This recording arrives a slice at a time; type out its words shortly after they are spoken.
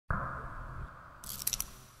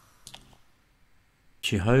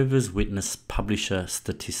Jehovah's Witness publisher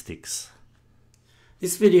statistics.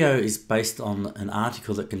 This video is based on an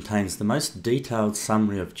article that contains the most detailed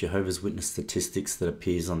summary of Jehovah's Witness statistics that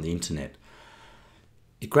appears on the internet.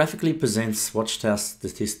 It graphically presents Watchtower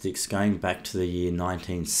statistics going back to the year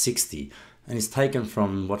 1960 and is taken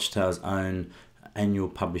from Watchtower's own annual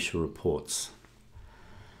publisher reports.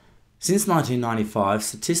 Since 1995,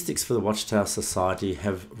 statistics for the Watchtower Society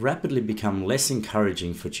have rapidly become less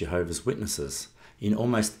encouraging for Jehovah's Witnesses in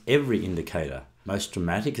almost every indicator. Most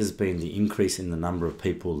dramatic has been the increase in the number of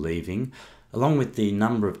people leaving, along with the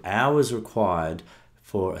number of hours required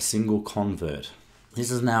for a single convert.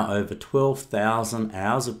 This is now over 12,000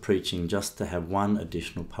 hours of preaching just to have one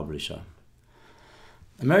additional publisher.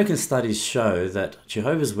 American studies show that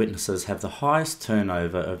Jehovah's Witnesses have the highest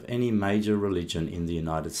turnover of any major religion in the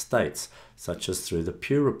United States, such as through the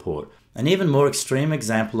Pew Report. An even more extreme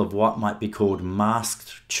example of what might be called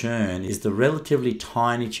masked churn is the relatively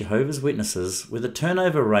tiny Jehovah's Witnesses with a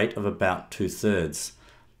turnover rate of about 2/3.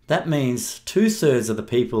 That means 2/3 of the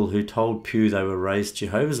people who told Pew they were raised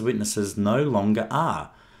Jehovah's Witnesses no longer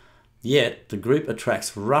are. Yet the group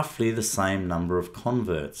attracts roughly the same number of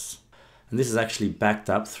converts. And this is actually backed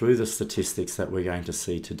up through the statistics that we're going to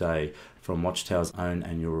see today from Watchtower's own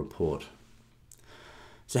annual report.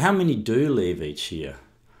 So how many do leave each year?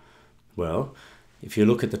 Well, if you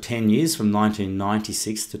look at the 10 years from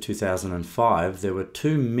 1996 to 2005, there were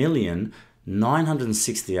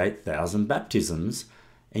 2,968,000 baptisms,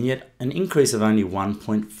 and yet an increase of only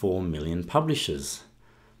 1.4 million publishers.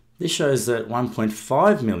 This shows that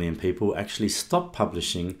 1.5 million people actually stopped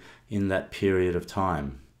publishing in that period of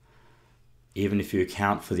time. Even if you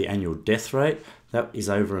account for the annual death rate, that is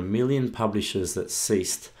over 1 million publishers that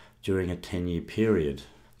ceased during a 10-year period.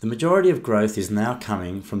 The majority of growth is now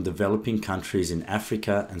coming from developing countries in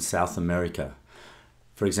Africa and South America.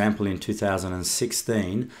 For example, in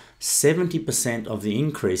 2016, 70% of the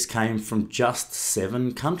increase came from just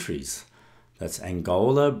 7 countries. That's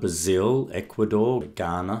Angola, Brazil, Ecuador,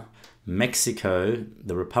 Ghana, Mexico,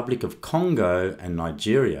 the Republic of Congo, and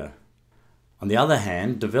Nigeria. On the other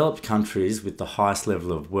hand, developed countries with the highest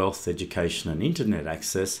level of wealth, education, and internet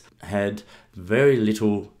access had very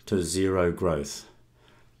little to zero growth.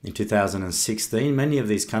 In 2016, many of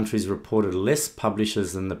these countries reported less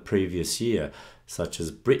publishers than the previous year, such as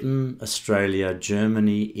Britain, Australia,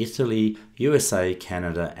 Germany, Italy, USA,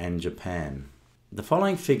 Canada, and Japan. The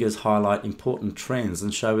following figures highlight important trends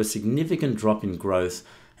and show a significant drop in growth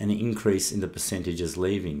and an increase in the percentages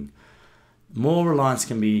leaving. More reliance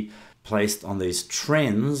can be placed on these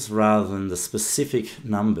trends rather than the specific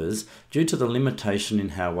numbers due to the limitation in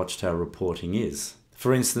how Watchtower reporting is.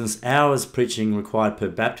 For instance, hours preaching required per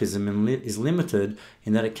baptism is limited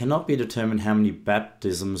in that it cannot be determined how many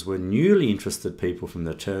baptisms were newly interested people from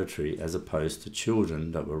the territory as opposed to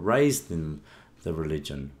children that were raised in the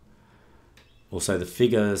religion. Also, the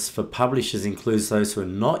figures for publishers includes those who are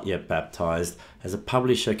not yet baptized, as a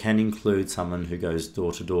publisher can include someone who goes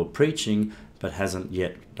door to door preaching but hasn't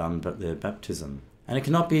yet done their baptism. And it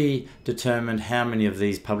cannot be determined how many of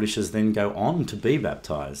these publishers then go on to be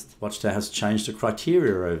baptized. Watchtower has changed the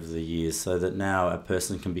criteria over the years so that now a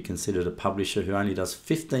person can be considered a publisher who only does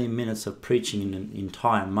 15 minutes of preaching in an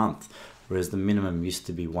entire month, whereas the minimum used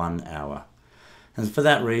to be 1 hour. And for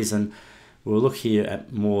that reason, we'll look here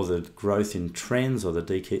at more the growth in trends or the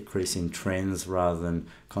decrease in trends rather than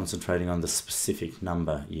concentrating on the specific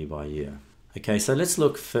number year by year. Okay, so let's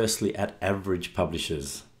look firstly at average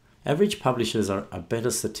publishers. Average publishers are a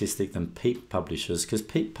better statistic than peak publishers because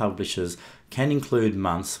peak publishers can include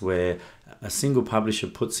months where a single publisher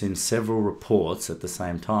puts in several reports at the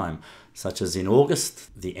same time, such as in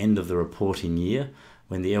August, the end of the reporting year,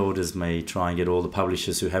 when the elders may try and get all the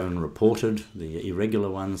publishers who haven't reported, the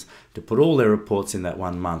irregular ones, to put all their reports in that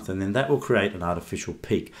 1 month, and then that will create an artificial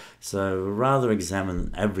peak. So rather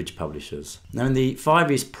examine average publishers. Now in the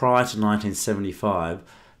 5 years prior to 1975,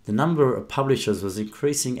 the number of publishers was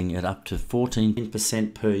increasing at up to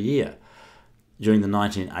 14% per year. During the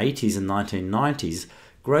 1980s and 1990s,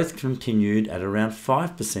 growth continued at around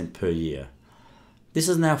 5% per year. This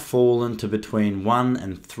has now fallen to between 1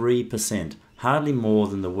 and 3%, hardly more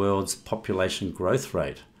than the world's population growth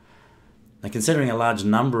rate. Now, considering a large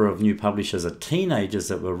number of new publishers are teenagers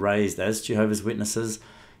that were raised as Jehovah's Witnesses,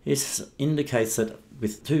 this indicates that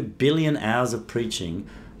with 2 billion hours of preaching,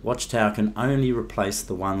 Watchtower can only replace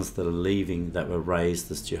the ones that are leaving that were raised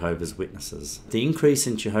as Jehovah's Witnesses. The increase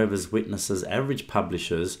in Jehovah's Witnesses average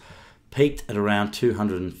publishers peaked at around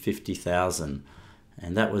 250,000,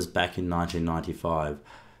 and that was back in 1995. It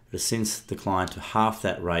has since declined to half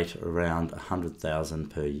that rate, around 100,000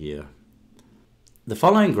 per year. The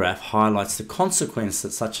following graph highlights the consequence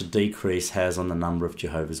that such a decrease has on the number of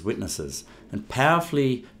Jehovah's Witnesses and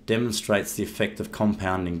powerfully demonstrates the effect of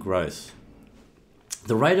compounding growth.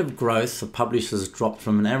 The rate of growth of publishers dropped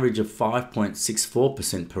from an average of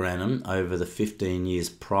 5.64% per annum over the 15 years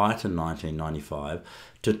prior to 1995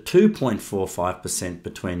 to 2.45%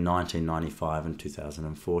 between 1995 and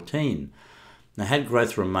 2014. Now, had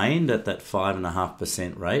growth remained at that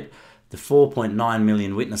 5.5% rate, the 4.9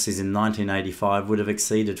 million witnesses in 1985 would have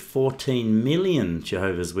exceeded 14 million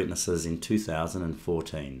Jehovah's Witnesses in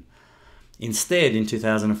 2014. Instead, in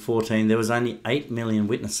 2014, there was only 8 million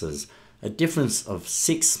witnesses, a difference of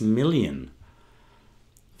 6 million.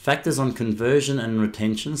 Factors on conversion and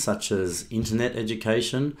retention, such as internet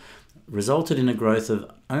education, resulted in a growth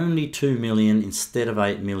of only 2 million instead of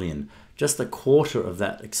 8 million, just a quarter of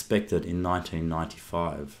that expected in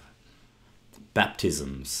 1995.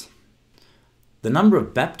 Baptisms. The number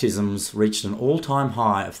of baptisms reached an all-time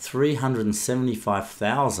high of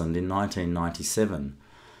 375,000 in 1997.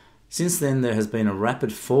 Since then, there has been a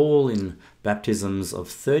rapid fall in baptisms of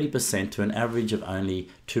 30% to an average of only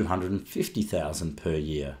 250,000 per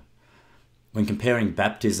year. When comparing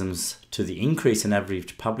baptisms to the increase in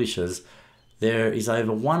average publishers, there is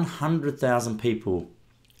over 100,000 people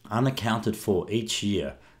unaccounted for each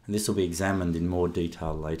year, and this will be examined in more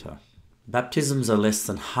detail later. Baptisms are less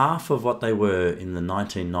than half of what they were in the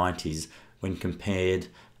 1990s when compared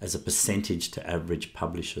as a percentage to average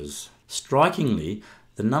publishers. Strikingly,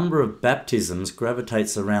 the number of baptisms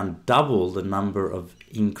gravitates around double the number of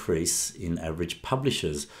increase in average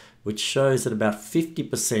publishers, which shows that about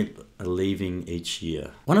 50% are leaving each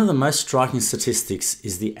year. One of the most striking statistics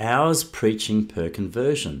is the hours preaching per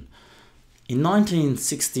conversion. In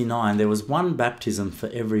 1969, there was one baptism for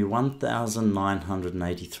every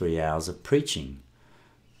 1,983 hours of preaching.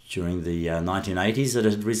 During the 1980s, it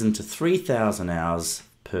had risen to 3,000 hours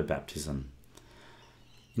per baptism.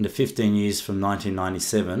 In the 15 years from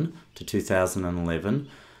 1997 to 2011,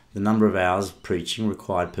 the number of hours of preaching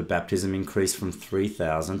required per baptism increased from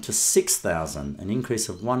 3,000 to 6,000, an increase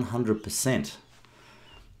of 100%.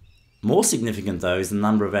 More significant, though, is the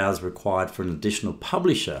number of hours required for an additional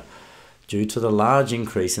publisher due to the large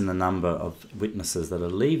increase in the number of witnesses that are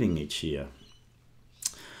leaving each year.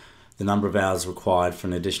 The number of hours required for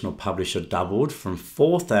an additional publisher doubled from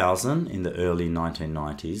 4,000 in the early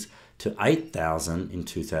 1990s to 8,000 in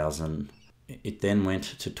 2000. It then went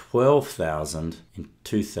to 12,000 in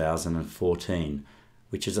 2014,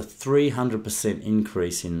 which is a 300%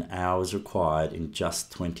 increase in hours required in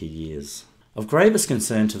just 20 years. Of gravest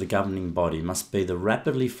concern to the governing body must be the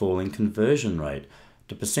rapidly falling conversion rate,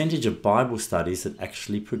 the percentage of Bible studies that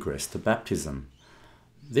actually progress to baptism.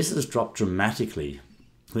 This has dropped dramatically,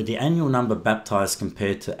 with the annual number baptized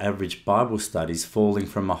compared to average Bible studies falling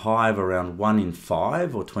from a high of around 1 in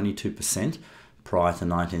 5 or 22% prior to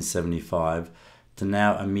 1975 to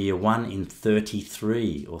now a mere 1 in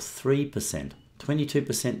 33 or 3%,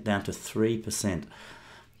 22% down to 3%.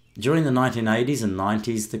 During the 1980s and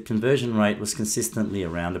 90s, the conversion rate was consistently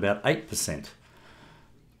around about 8%.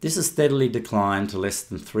 This has steadily declined to less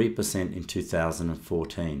than 3% in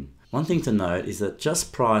 2014. One thing to note is that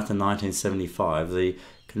just prior to 1975, the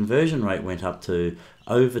conversion rate went up to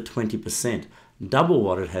over 20%, double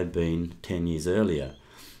what it had been 10 years earlier.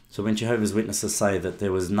 So when Jehovah's Witnesses say that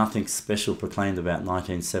there was nothing special proclaimed about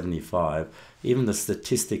 1975, even the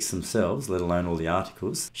statistics themselves, let alone all the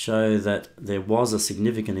articles, show that there was a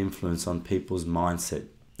significant influence on people's mindset.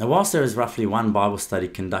 Now, whilst there is roughly one Bible study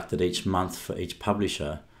conducted each month for each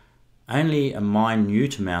publisher, only a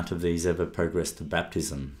minute amount of these ever progressed to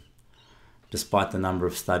baptism. Despite the number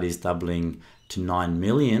of studies doubling to 9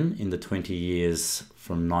 million in the 20 years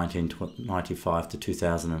from 1995 to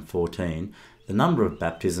 2014, the number of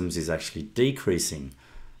baptisms is actually decreasing,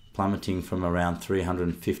 plummeting from around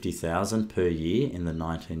 350,000 per year in the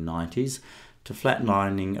 1990s to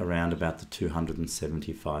flatlining around about the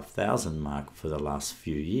 275,000 mark for the last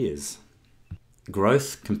few years.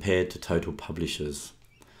 Growth compared to total publishers.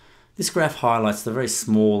 This graph highlights the very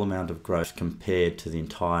small amount of growth compared to the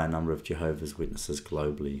entire number of Jehovah's Witnesses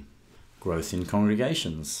globally. Growth in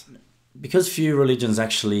congregations. Because few religions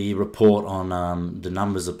actually report on the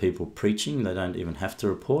numbers of people preaching, they don't even have to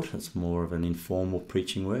report. It's more of an informal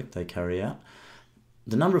preaching work they carry out.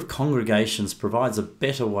 The number of congregations provides a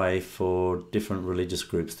better way for different religious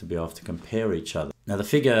groups to be able to compare each other. Now, the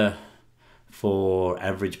figure for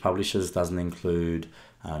average publishers doesn't include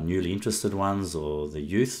newly interested ones or the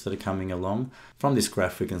youth that are coming along. From this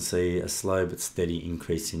graph we can see a slow but steady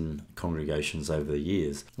increase in congregations over the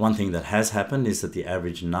years. One thing that has happened is that the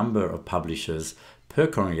average number of publishers per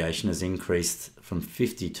congregation has increased from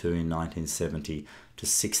 52 in 1970 to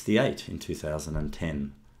 68 in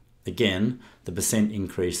 2010. Again, the percent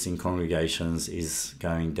increase in congregations is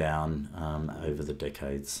going down over the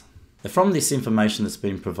decades. From this information that's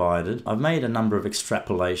been provided, I've made a number of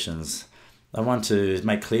extrapolations. I want to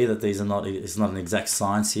make clear that it's not an exact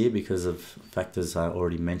science here because of factors I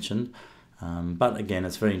already mentioned. But again,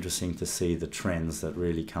 it's very interesting to see the trends that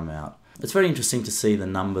really come out. It's very interesting to see the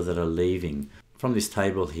number that are leaving. From this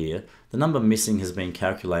table here, the number missing has been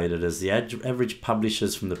calculated as the average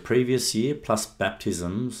publishers from the previous year plus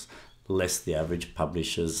baptisms less the average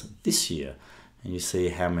publishers this year. And you see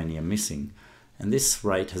how many are missing. And this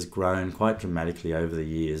rate has grown quite dramatically over the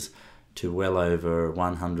years to well over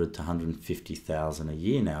 100 to 150,000 a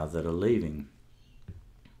year now that are leaving.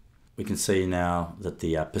 We can see now that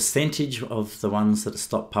the percentage of the ones that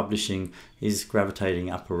stop publishing is gravitating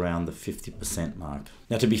up around the 50% mark.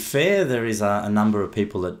 Now, to be fair, there is a number of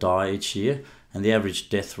people that die each year, and the average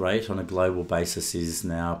death rate on a global basis is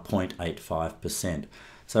now 0.85%.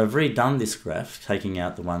 So I've redone this graph, taking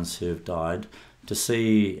out the ones who have died, to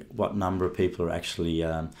see what number of people are actually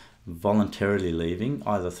voluntarily leaving,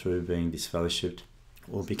 either through being disfellowshipped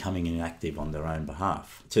or becoming inactive on their own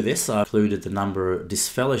behalf. To this, I included the number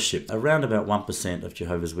disfellowshipped. Around about 1% of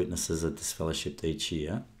Jehovah's Witnesses are disfellowshipped each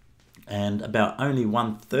year, and about only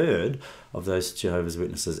 1/3 of those Jehovah's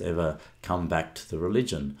Witnesses ever come back to the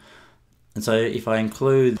religion. And so if I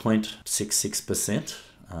include 0.66%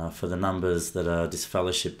 for the numbers that are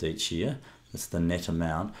disfellowshipped each year, that's the net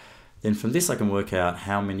amount, then from this I can work out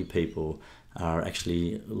how many people are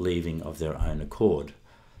actually leaving of their own accord.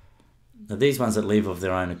 Now, these ones that leave of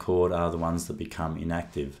their own accord are the ones that become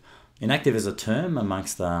inactive. Inactive is a term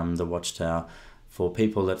amongst the Watchtower for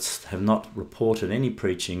people that have not reported any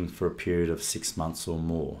preaching for a period of 6 months or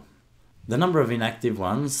more. The number of inactive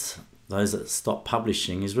ones, those that stop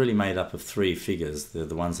publishing, is really made up of three figures. They're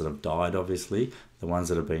the ones that have died, obviously, the ones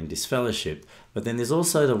that have been disfellowshipped, but then there's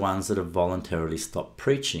also the ones that have voluntarily stopped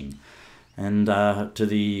preaching. And to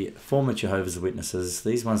the former Jehovah's Witnesses,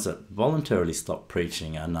 these ones that voluntarily stop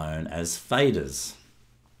preaching are known as faders.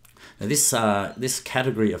 Now this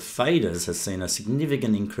category of faders has seen a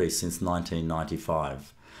significant increase since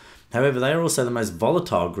 1995. However, they are also the most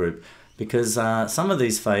volatile group because some of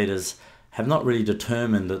these faders have not really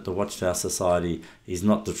determined that the Watchtower Society is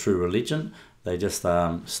not the true religion. They just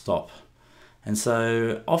stop. And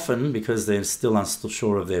so often, because they're still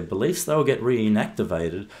unsure of their beliefs, they'll get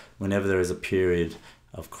reinactivated whenever there is a period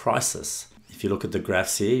of crisis. If you look at the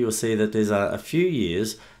graphs here, you'll see that there's a few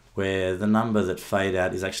years where the number that fade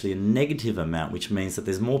out is actually a negative amount, which means that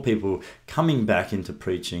there's more people coming back into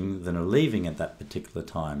preaching than are leaving at that particular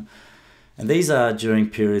time. And these are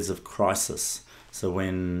during periods of crisis. So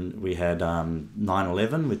when we had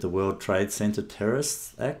 9/11 with the World Trade Center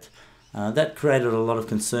Terrorist Act, that created a lot of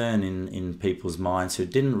concern in people's minds who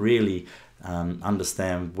didn't really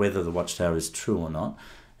understand whether the Watchtower is true or not.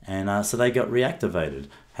 And so they got reactivated.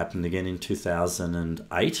 Happened again in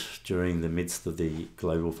 2008 during the midst of the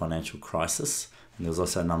global financial crisis. And there was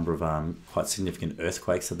also a number of quite significant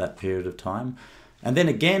earthquakes at that period of time. And then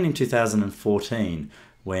again in 2014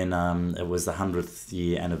 when it was the 100th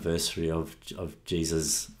year anniversary of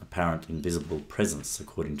Jesus' apparent invisible presence,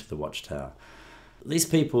 according to the Watchtower. These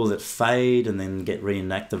people that fade and then get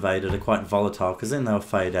reinactivated are quite volatile because then they'll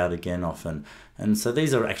fade out again often. And so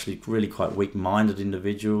these are actually really quite weak-minded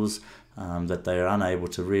individuals that they are unable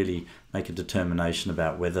to really make a determination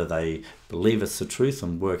about whether they believe it's the truth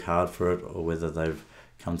and work hard for it or whether they've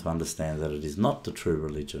come to understand that it is not the true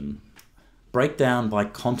religion. Breakdown by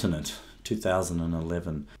continent,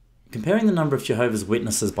 2011. Comparing the number of Jehovah's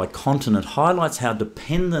Witnesses by continent highlights how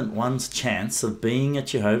dependent one's chance of being a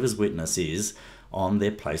Jehovah's Witness is on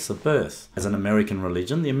their place of birth. As an American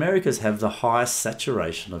religion, the Americas have the highest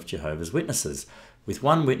saturation of Jehovah's Witnesses, with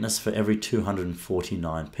 1 witness for every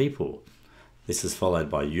 249 people. This is followed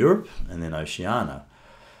by Europe and then Oceania.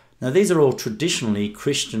 Now, these are all traditionally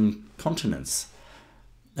Christian continents,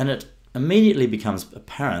 and it immediately becomes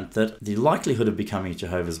apparent that the likelihood of becoming a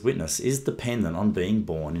Jehovah's Witness is dependent on being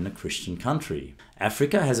born in a Christian country.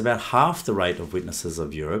 Africa has about half the rate of witnesses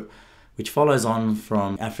of Europe, which follows on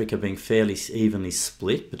from Africa being fairly evenly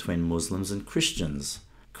split between Muslims and Christians.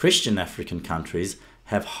 Christian African countries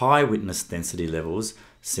have high witness density levels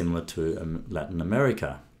similar to Latin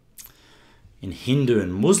America. In Hindu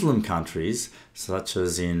and Muslim countries, such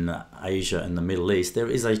as in Asia and the Middle East, there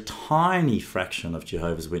is a tiny fraction of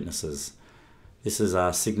Jehovah's Witnesses. This is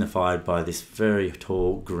signified by this very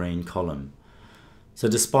tall green column. So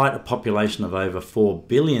despite a population of over 4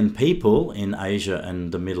 billion people in Asia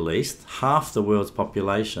and the Middle East, half the world's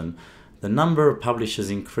population, the number of publishers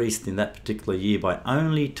increased in that particular year by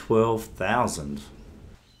only 12,000.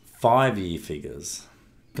 5-year figures.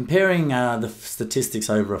 Comparing the statistics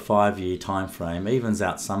over a 5-year time frame evens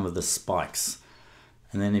out some of the spikes.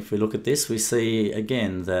 And then if we look at this, we see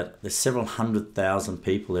again that there's several 100,000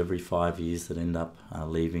 people every 5 years that end up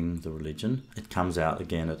leaving the religion. It comes out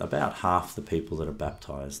again at about half the people that are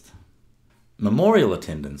baptized. Memorial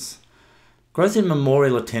attendance. Growth in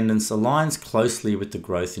memorial attendance aligns closely with the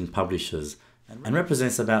growth in publishers and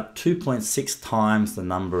represents about 2.6 times the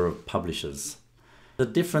number of publishers. The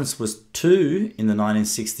difference was 2 in the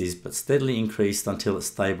 1960s, but steadily increased until it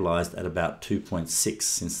stabilized at about 2.6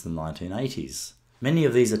 since the 1980s. Many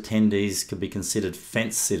of these attendees could be considered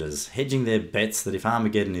fence sitters, hedging their bets that if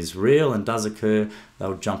Armageddon is real and does occur,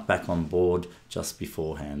 they'll jump back on board just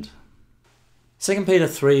beforehand. 2 Peter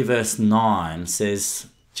 3 verse 9 says,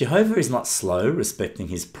 Jehovah is not slow respecting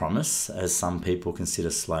his promise, as some people consider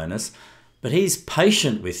slowness, but he's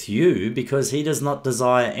patient with you because he does not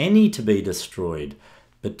desire any to be destroyed,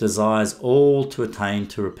 but desires all to attain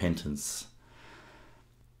to repentance.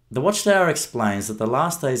 The Watchtower explains that the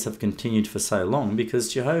last days have continued for so long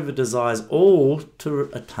because Jehovah desires all to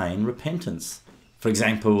attain repentance. For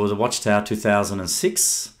example, the Watchtower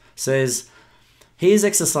 2006 says, He is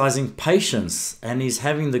exercising patience and is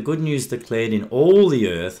having the good news declared in all the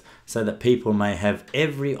earth so that people may have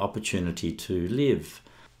every opportunity to live.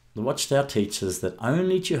 The Watchtower teaches that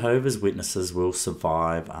only Jehovah's Witnesses will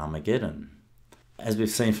survive Armageddon. As we've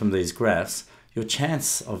seen from these graphs, your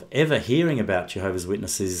chance of ever hearing about Jehovah's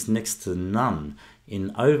Witnesses is next to none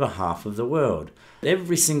in over half of the world.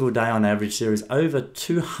 Every single day on average there is over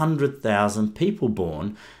 200,000 people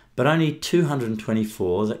born, but only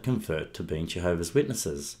 224 that convert to being Jehovah's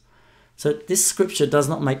Witnesses. So this scripture does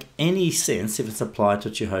not make any sense if it's applied to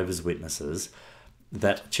Jehovah's Witnesses,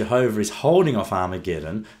 that Jehovah is holding off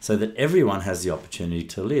Armageddon so that everyone has the opportunity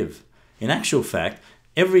to live. In actual fact,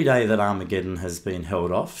 every day that Armageddon has been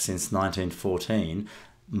held off since 1914,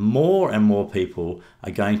 more and more people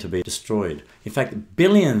are going to be destroyed. In fact,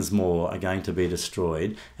 billions more are going to be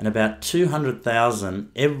destroyed, and about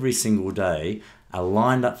 200,000 every single day are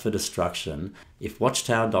lined up for destruction if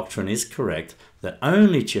Watchtower doctrine is correct that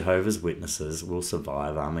only Jehovah's Witnesses will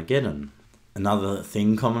survive Armageddon. Another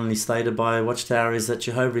thing commonly stated by Watchtower is that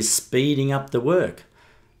Jehovah is speeding up the work.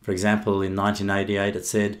 For example, in 1988 it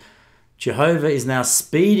said, Jehovah is now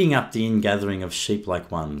speeding up the ingathering of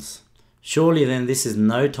sheep-like ones. Surely then this is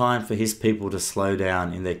no time for his people to slow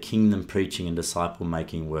down in their kingdom preaching and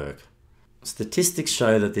disciple-making work. Statistics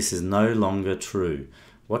show that this is no longer true.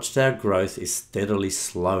 Watchtower growth is steadily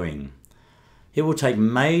slowing. It will take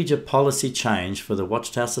major policy change for the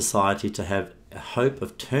Watchtower Society to have a hope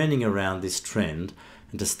of turning around this trend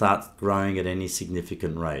and to start growing at any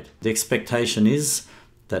significant rate. The expectation is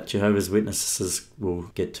that Jehovah's Witnesses will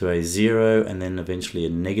get to a 0 and then eventually a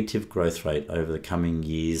negative growth rate over the coming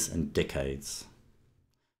years and decades.